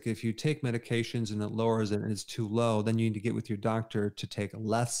classic. If you take medications and it lowers it and it's too low, then you need to get with your doctor to take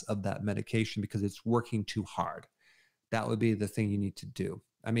less of that medication because it's working too hard. That would be the thing you need to do.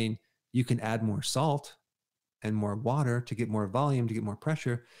 I mean, you can add more salt and more water to get more volume, to get more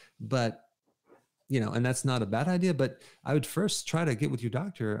pressure, but and that's not a bad idea, but I would first try to get with your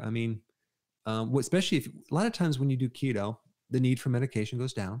doctor. I mean, especially if a lot of times when you do keto, the need for medication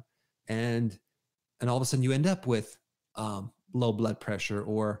goes down, and all of a sudden you end up with low blood pressure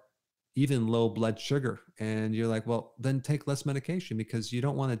or even low blood sugar. And you're like, well, then take less medication, because you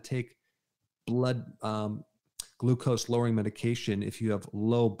don't want to take blood glucose lowering medication if you have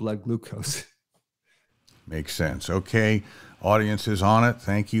low blood glucose. Makes sense. Okay, audience is on it.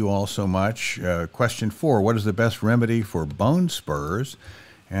 Thank you all so much. Question 4, what is the best remedy for bone spurs?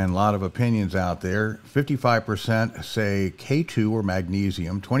 And a lot of opinions out there. 55% say K2 or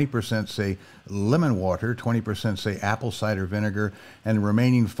magnesium, 20% say lemon water, 20% say apple cider vinegar, and the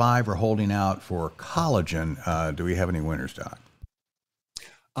remaining 5 are holding out for collagen. Do we have any winners, Doc?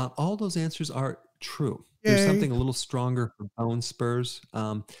 All those answers are true. Yay. There's something a little stronger for bone spurs.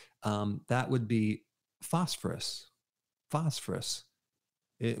 That would be phosphorus. Phosphorus.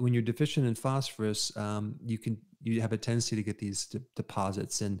 When you're deficient in phosphorus, you have a tendency to get these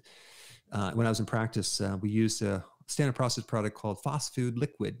deposits. And when I was in practice, we used a standard process product called Food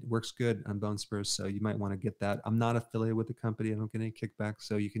Liquid. It works good on bone spurs, so you might want to get that. I'm not affiliated with the company. I don't get any kickback,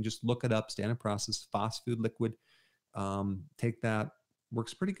 so you can just look it up. Standard process, Food Liquid. Take that.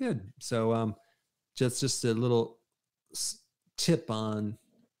 Works pretty good. So just a little tip on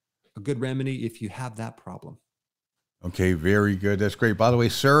a good remedy if you have that problem. Okay, very good. That's great. By the way,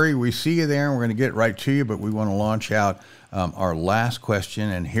 Suri, we see you there, and we're going to get right to you, but we want to launch out our last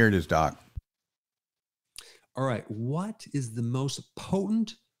question, and here it is, Doc. All right. What is the most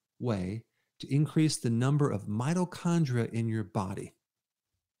potent way to increase the number of mitochondria in your body?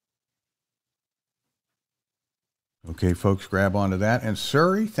 Okay, folks, grab onto that. And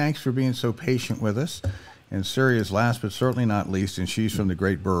Suri, thanks for being so patient with us. And Suri is last but certainly not least, and she's from the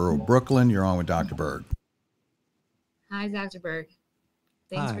great borough of Brooklyn. You're on with Dr. Berg. Hi, Dr. Berg.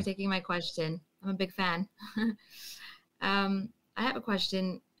 Thanks Hi. for taking my question. I'm a big fan. I have a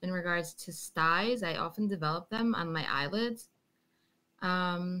question in regards to styes. I often develop them on my eyelids.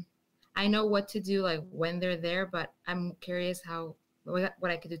 I know what to do like when they're there, but I'm curious what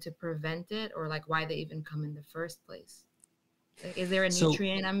I could do to prevent it, or like why they even come in the first place. Like, is there a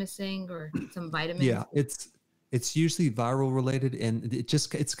nutrient I'm missing or some vitamins? Yeah, it's usually viral related, and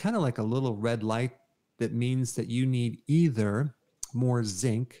it's kind of like a little red light that means that you need either more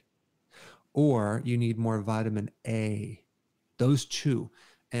zinc or you need more vitamin A, those two.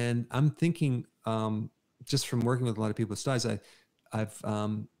 And I'm thinking, just from working with a lot of people with styes, they're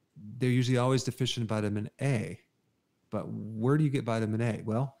usually always deficient in vitamin A. But where do you get vitamin A?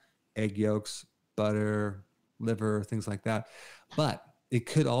 Well, egg yolks, butter, liver, things like that. But it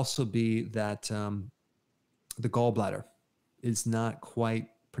could also be that the gallbladder is not quite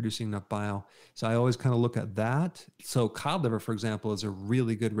producing enough bile. So I always kind of look at that. So cod liver, for example, is a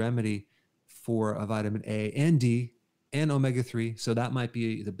really good remedy for a vitamin A and D and omega-3. So that might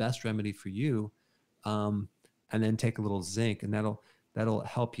be the best remedy for you. And then take a little zinc, and that'll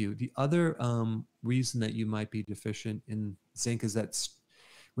help you. The other reason that you might be deficient in zinc is that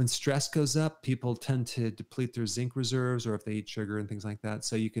when stress goes up, people tend to deplete their zinc reserves, or if they eat sugar and things like that.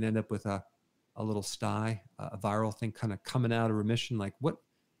 So you can end up with a little sty, a viral thing kind of coming out of remission. Like,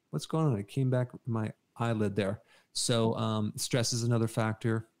 what's going on? It came back my eyelid there. So stress is another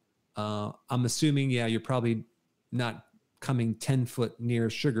factor. I'm assuming, you're probably not coming 10 foot near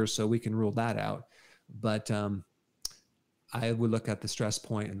sugar, so we can rule that out. But I would look at the stress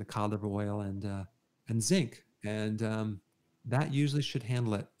point and the cod liver oil and zinc, and that usually should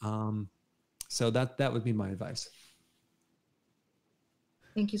handle it. So that would be my advice.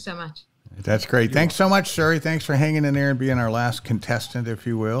 Thank you so much. That's great. Thanks so much, Suri. Thanks for hanging in there and being our last contestant, if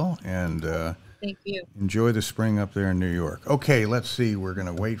you will. And thank you. Enjoy the spring up there in New York. Okay, let's see. We're going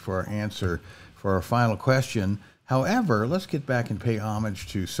to wait for our answer for our final question. However, let's get back and pay homage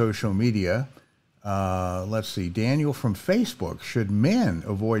to social media. Let's see. Daniel from Facebook. Should men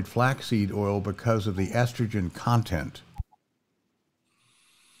avoid flaxseed oil because of the estrogen content?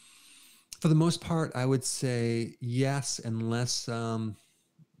 For the most part, I would say yes, unless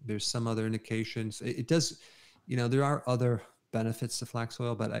there's some other indications. It does, there are other benefits to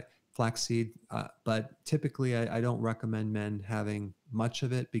flaxseed, but typically I don't recommend men having much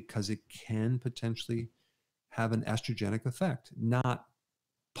of it because it can potentially have an estrogenic effect. Not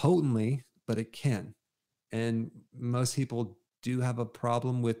potently, but it can. And most people do have a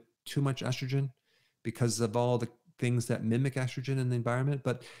problem with too much estrogen because of all the things that mimic estrogen in the environment.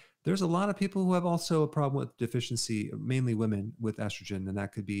 But there's a lot of people who have also a problem with deficiency, mainly women, with estrogen. And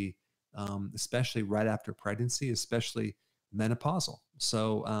that could be especially right after pregnancy, especially menopausal.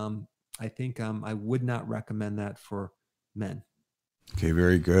 So I think I would not recommend that for men. Okay,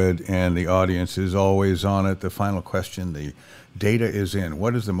 very good. And the audience is always on it. The final question, the data is in.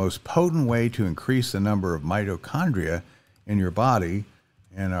 What is the most potent way to increase the number of mitochondria in your body?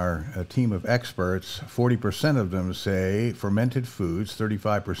 And our team of experts, 40% of them say fermented foods,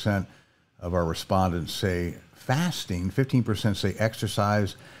 35% of our respondents say fasting, 15% say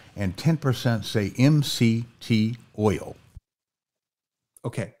exercise, and 10% say MCT oil.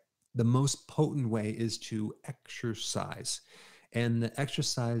 Okay. The most potent way is to exercise. And the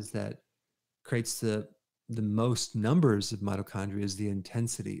exercise that creates the most numbers of mitochondria is the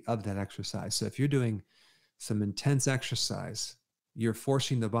intensity of that exercise. So if you're doing some intense exercise, you're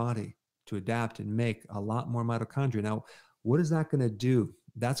forcing the body to adapt and make a lot more mitochondria. Now, what is that going to do?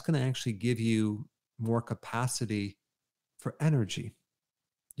 That's going to actually give you more capacity for energy.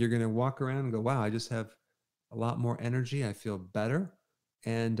 You're going to walk around and go, wow, I just have a lot more energy. I feel better.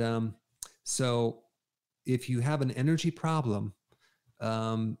 And so if you have an energy problem,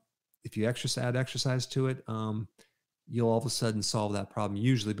 if you add exercise to it, you'll all of a sudden solve that problem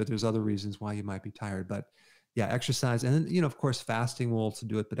usually, but there's other reasons why you might be tired. But yeah, exercise. And then, of course, fasting will also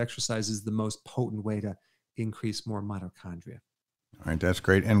do it, but exercise is the most potent way to increase more mitochondria. All right, that's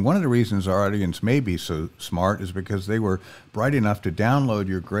great. And one of the reasons our audience may be so smart is because they were bright enough to download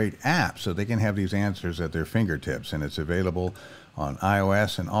your great app so they can have these answers at their fingertips. And it's available on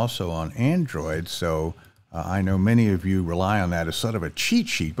iOS and also on Android. So I know many of you rely on that as sort of a cheat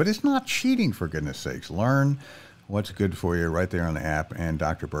sheet, but it's not cheating, for goodness sakes. Learn what's good for you right there on the app and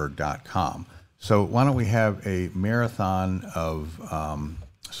drberg.com. So why don't we have a marathon of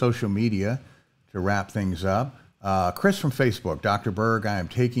social media to wrap things up. Chris from Facebook, Dr. Berg, I am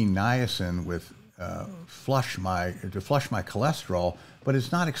taking niacin with to flush my cholesterol, but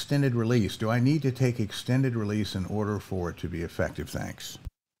it's not extended release. Do I need to take extended release in order for it to be effective? Thanks.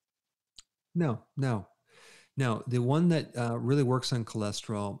 No. The one that really works on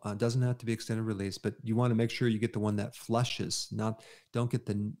cholesterol doesn't have to be extended release, but you want to make sure you get the one that flushes. Don't get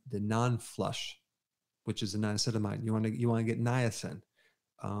the non-flush, which is the niacinamide. You want to get niacin.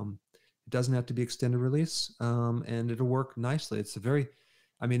 It doesn't have to be extended release, and it'll work nicely. It's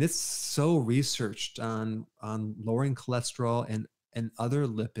it's so researched on lowering cholesterol and other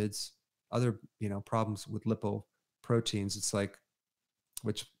lipids, other problems with lipoproteins. It's like,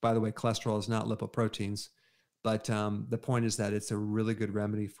 which by the way, cholesterol is not lipoproteins, but the point is that it's a really good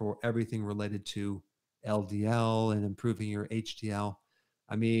remedy for everything related to LDL and improving your HDL.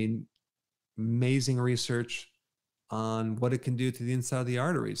 Amazing research on what it can do to the inside of the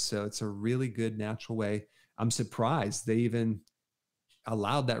arteries. So it's a really good natural way. I'm surprised they even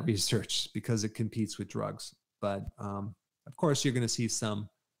allowed that research because it competes with drugs. But of course, you're going to see some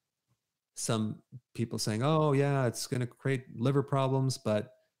people saying, "Oh, yeah, it's going to create liver problems,"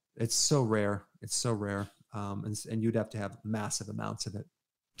 but it's so rare. It's so rare, and you'd have to have massive amounts of it.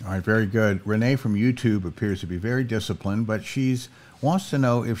 All right, very good. Renee from YouTube appears to be very disciplined, but wants to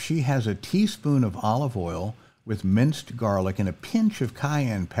know if she has a teaspoon of olive oil with minced garlic and a pinch of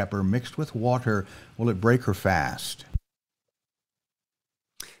cayenne pepper mixed with water, will it break her fast?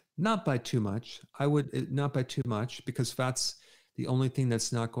 Not by too much. Not by too much, because fat's the only thing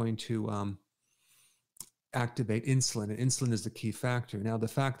that's not going to activate insulin. And insulin is the key factor. Now, the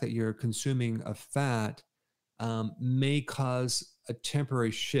fact that you're consuming a fat may cause a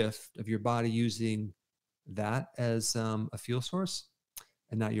temporary shift of your body using that as a fuel source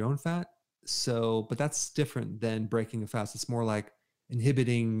and not your own fat. So, but that's different than breaking a fast. It's more like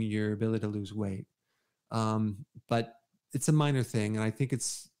inhibiting your ability to lose weight. But it's a minor thing, and I think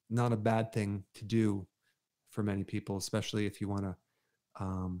it's not a bad thing to do for many people, especially if you want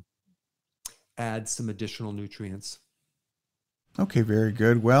to add some additional nutrients. Okay, very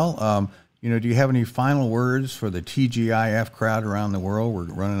good. Well, do you have any final words for the TGIF crowd around the world? We're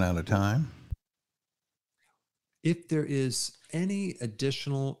running out of time. If there is any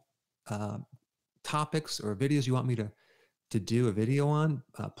additional topics or videos you want me to do a video on,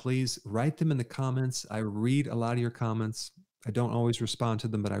 please write them in the comments. I read a lot of your comments. I don't always respond to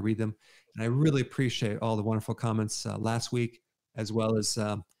them, but I read them. And I really appreciate all the wonderful comments last week, as well as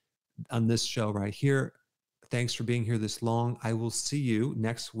on this show right here. Thanks for being here this long. I will see you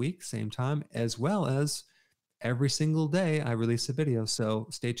next week, same time, as well as every single day I release a video. So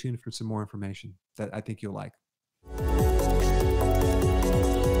stay tuned for some more information that I think you'll like.